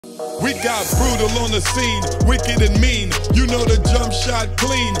We got brutal on the scene, wicked and mean. You know the jump shot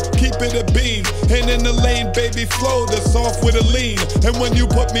clean, keep it a beam. And in the lane, baby, flow the soft with a lean. And when you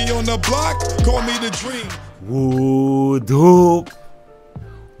put me on the block, call me the dream. Whoa, dope.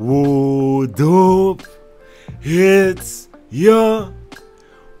 Whoa, dope. It's your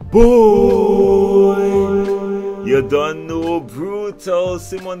boy. You don't know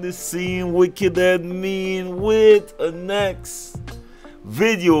Brutalsim on the scene, wicked and mean, with a next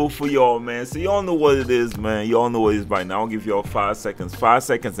video for y'all, man. So y'all know what it is, man. Y'all know what it is right now. I'll give y'all 5 seconds. 5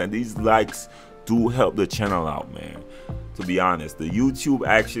 seconds, and these likes do help the channel out, man. To be honest, the YouTube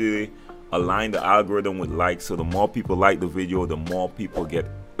actually align the algorithm with likes, so the more people like the video, the more people get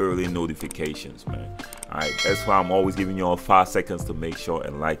early notifications, man. Alright, that's why I'm always giving y'all 5 seconds to make sure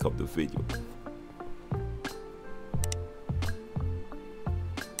and like up the video.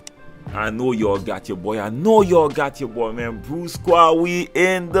 I know y'all got your boy. I know y'all got your boy, man. Bruce Squad, we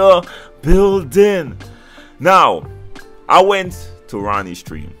in the building. Now, I went to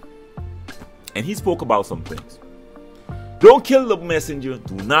RONNIE2K and he spoke about some things. Don't kill the messenger.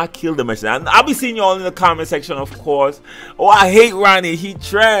 Do not kill the messenger. I'll be seeing y'all in the comment section, of course. Oh, I hate Ronnie. He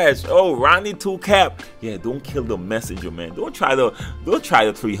trash. Oh, RONNIE2K. Yeah, don't kill the messenger, man. Don't try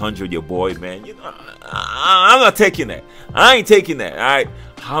to 300 your boy, man. You know, I'm not taking that. I ain't taking that. All right.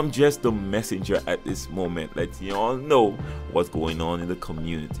 I'm just the messenger at this moment. Let y'all know what's going on in the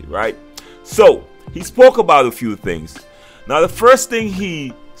community, right? So he spoke about a few things. Now, the first thing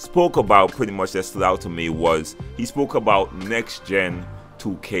he spoke about pretty much that stood out to me was he spoke about next gen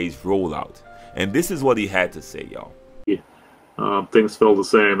 2K's rollout, and this is what he had to say, y'all. Things feel the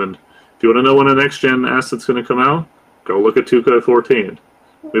same, and if you want to know when a next gen asset's going to come out, go look at 2K14.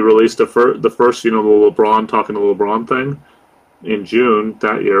 We released the first, you know, the LeBron talking to LeBron thing in June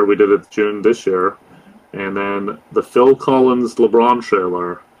that year. We did it June this year, and then the Phil Collins LeBron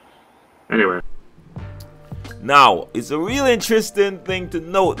trailer. Anyway. Now, it's a really interesting thing to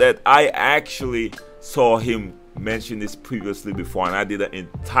note that I actually saw him mention this previously before, and I did an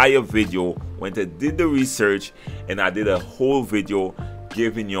entire video, went and did the research, and I did a whole video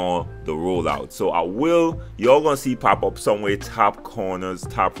giving y'all the rollout. So y'all gonna see pop up somewhere top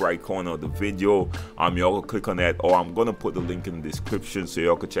right corner of the video. Y'all gonna click on that, or I'm gonna put the link in the description so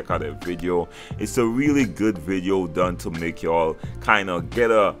y'all can check out that video. It's a really good video done to make y'all kind of get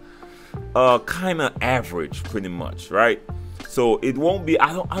a kind of average, pretty much, right? So it won't be,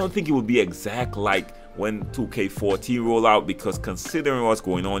 I don't think it will be exact like when 2K14 roll out, because considering what's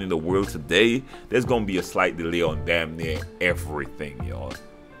going on in the world today, there's gonna be a slight delay on damn near everything, y'all.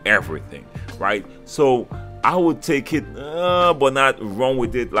 Everything, right? So I would take it, but not run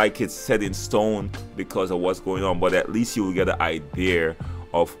with it like it's set in stone because of what's going on, but at least you will get an idea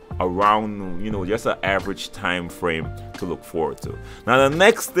of around, you know, just an average time frame to look forward to. Now, the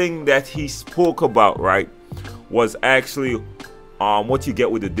next thing that he spoke about, right, was actually what you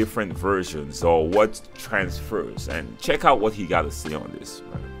get with the different versions, or what transfers, and check out what he got to say on this.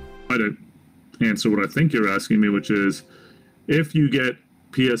 Try to answer what I think you're asking me, which is, if you get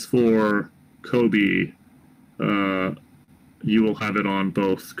PS4 Kobe, you will have it on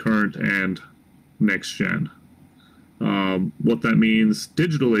both current and next gen. What that means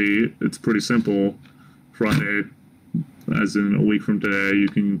digitally, it's pretty simple. Friday, as in a week from today,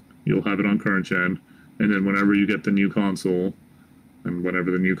 you'll have it on current gen, and then whenever you get the new console, and whenever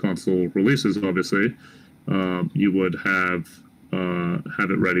the new console releases, obviously, you would have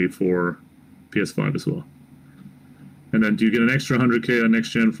it ready for PS5 as well. And then, do you get an extra 100K on next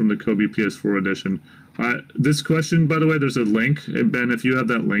gen from the Kobe PS4 edition? This question, by the way, there's a link. Ben, if you have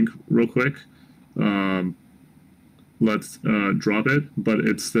that link real quick. Let's drop it, but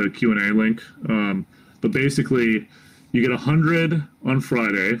it's the Q&A link. But basically, you get 100 on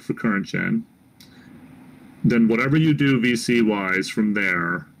Friday for current gen. Then whatever you do VC-wise from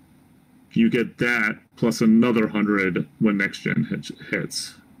there, you get that plus another 100 when next gen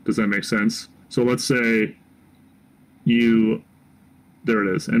hits. Does that make sense? So let's say there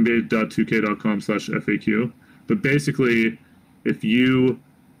it is, nba.2k.com/FAQ. But basically, if you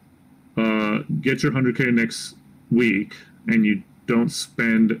get your 100K next week and you don't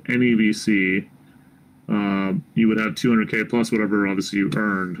spend any VC, you would have 200K plus whatever obviously you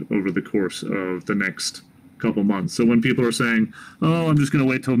earned over the course of the next couple months. So when people are saying, oh, I'm just going to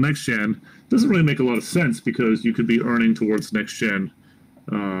wait till next gen, it doesn't really make a lot of sense, because you could be earning towards next gen,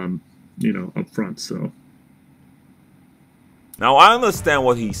 you know, up front. So now I understand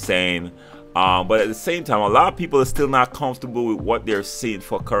what he's saying. But at the same time, a lot of people are still not comfortable with what they're seeing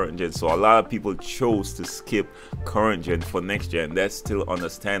for current gen, so a lot of people chose to skip current gen for next gen. That's still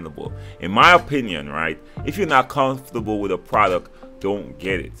understandable, in my opinion, right? If you're not comfortable with a product, don't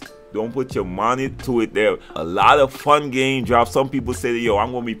get it. Don't put your money to it. There a lot of fun game drops. Some people say, yo,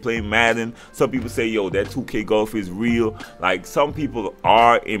 I'm gonna be playing Madden. Some people say, yo, that 2K golf is real. Like, some people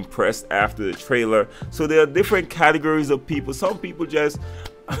are impressed after the trailer. So there are different categories of people. Some people just,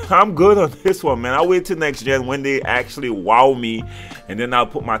 I'm good on this one, man. I'll wait till next gen when they actually wow me, and then I'll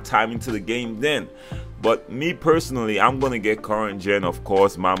put my time into the game then. But me personally, I'm gonna get current gen, of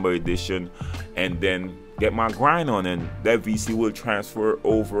course, Mamba Edition, and then get my grind on, and that VC will transfer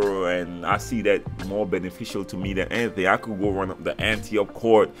over, and I see that more beneficial to me than anything. I could go run up the anti-up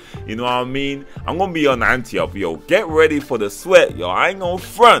court, you know what I mean? I'm gonna be on anti-up, yo. Get ready for the sweat, yo. I ain't gonna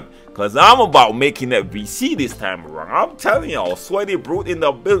front, cause I'm about making that VC this time around. I'm telling y'all, Sweaty Brute in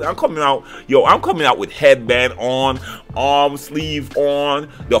the building. I'm coming out, yo. I'm coming out with headband on, arm sleeve on,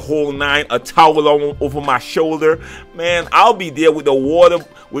 the whole nine, a towel on over my shoulder. Man, I'll be there with the water,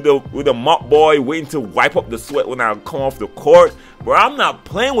 with the mop boy, waiting to wipe up the sweat when I come off the court. But I'm not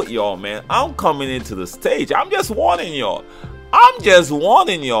playing with y'all, man. I'm coming into the stage. I'm just warning y'all. I'm just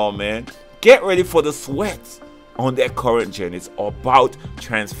warning y'all, man. Get ready for the sweats on that current gen. It's about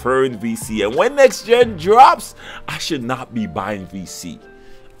transferring VC, and when next gen drops, I should not be buying VC.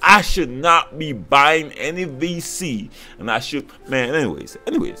 I should not be buying any VC, and I should, man. Anyways,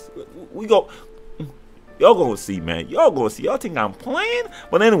 we go. Y'all gonna see, man. Y'all gonna see. Y'all think I'm playing?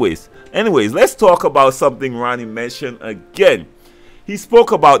 But anyways, let's talk about something Ronnie mentioned again. He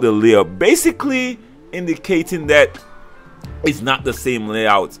spoke about the layout, basically indicating that it's not the same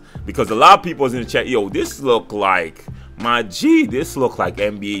layout, because a lot of people in the chat, yo, this look like, my G, this look like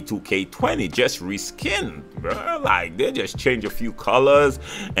NBA 2K20 just reskin, bro. Like, they just change a few colors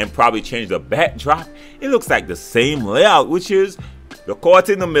and probably change the backdrop. It looks like the same layout, which is the court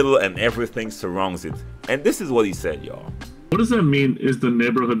in the middle and everything surrounds it. And this is what he said, y'all. What does that mean? Is the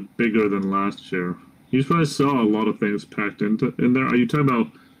neighborhood bigger than last year? You probably saw a lot of things packed in there. Are you talking about,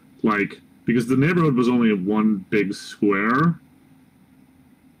 like, because the neighborhood was only one big square?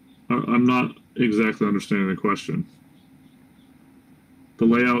 I'm not exactly understanding the question. The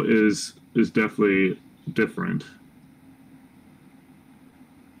layout is definitely different.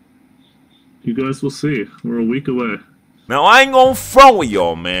 You guys will see. We're a week away. Now, I ain't gonna front with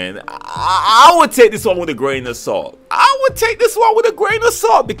y'all, man. I would take this one with a grain of salt. I would take this one with a grain of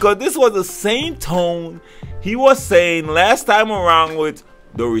salt, because this was the same tone he was saying last time around with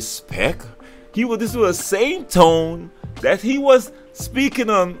the respect. This was the same tone that he was speaking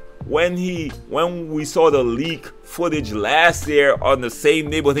on when we saw the leak footage last year on the same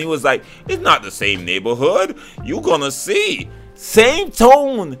neighborhood. He was like, it's not the same neighborhood. You're gonna see. Same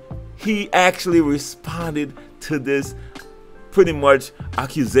tone. He actually responded to this pretty much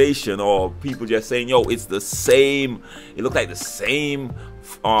accusation, or people just saying, yo, it's the same, it looked like the same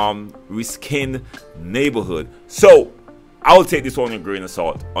reskinned neighborhood. So I'll take this one with a grain of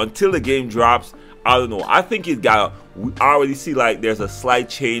salt until the game drops. I don't know. I think I already see like there's a slight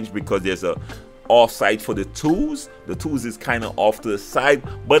change, because there's a offside for the twos. The twos is kind of off to the side,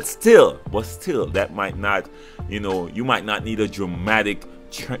 but still that might not, you know, you might not need a dramatic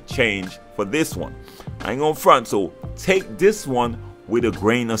change for this one. I ain't gonna front, so take this one with a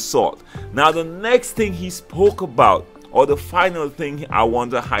grain of salt. Now, the next thing he spoke about, or the final thing I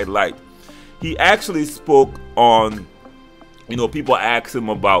want to highlight, he actually spoke on, you know, people asked him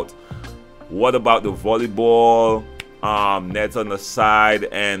about, what about the volleyball nets on the side,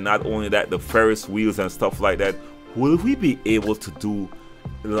 and not only that, the Ferris wheels and stuff like that. Will we be able to do,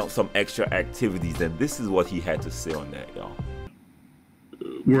 you know, some extra activities? And this is what he had to say on that, y'all.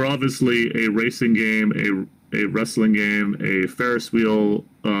 We're obviously a racing game, a wrestling game, a Ferris wheel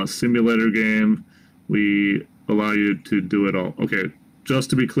simulator game. We allow you to do it all. Okay,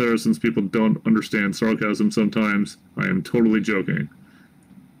 just to be clear, since people don't understand sarcasm sometimes, I am totally joking.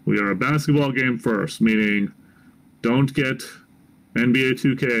 We are a basketball game first, meaning don't get NBA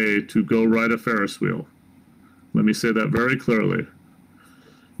 2K to go ride a Ferris wheel. Let me say that very clearly.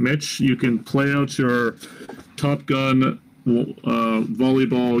 Mitch, you can play out your Top Gun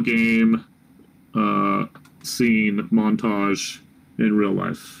volleyball game scene montage in real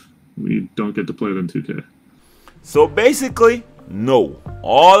life. We don't get to play it in 2K. So basically, no.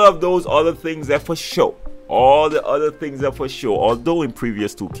 All of those other things are for show. All the other things are for show. Although in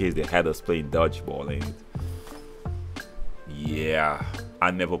previous 2Ks they had us playing dodgeball, ain't it? Yeah,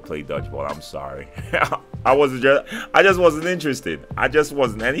 I never played dodgeball. I'm sorry. I just wasn't interested. I just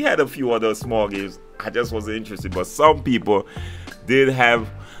wasn't. And he had a few other small games. I just wasn't interested. But some people did have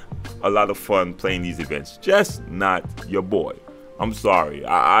a lot of fun playing these events. Just not your boy. I'm sorry.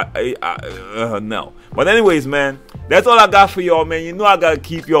 No. But anyways, man, that's all I got for y'all, man. You know I gotta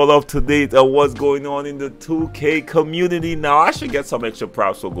keep y'all up to date on what's going on in the 2K community. Now I should get some extra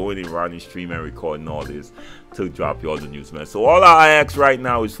props for going in RONNIE2K and recording all this to drop y'all the news, man. So all I ask right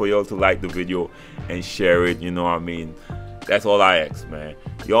now is for y'all to like the video and share it. You know what I mean? That's all I ask, man.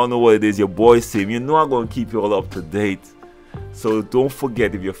 Y'all know what it is. Your boy Sim. You know I'm gonna keep y'all up to date. So don't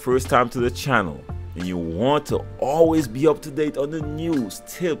forget, if you're first time to the channel and you want to always be up to date on the news,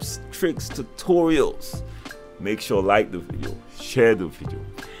 tips, tricks, tutorials, make sure like the video, share the video,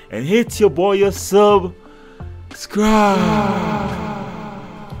 and hit your boy a subscribe.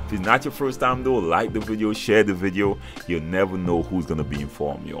 If it's not your first time though, like the video, share the video. You'll never know who's gonna be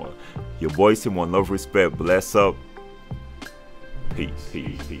informed, y'all. Your boy Sim, one love, respect, bless up. Peace.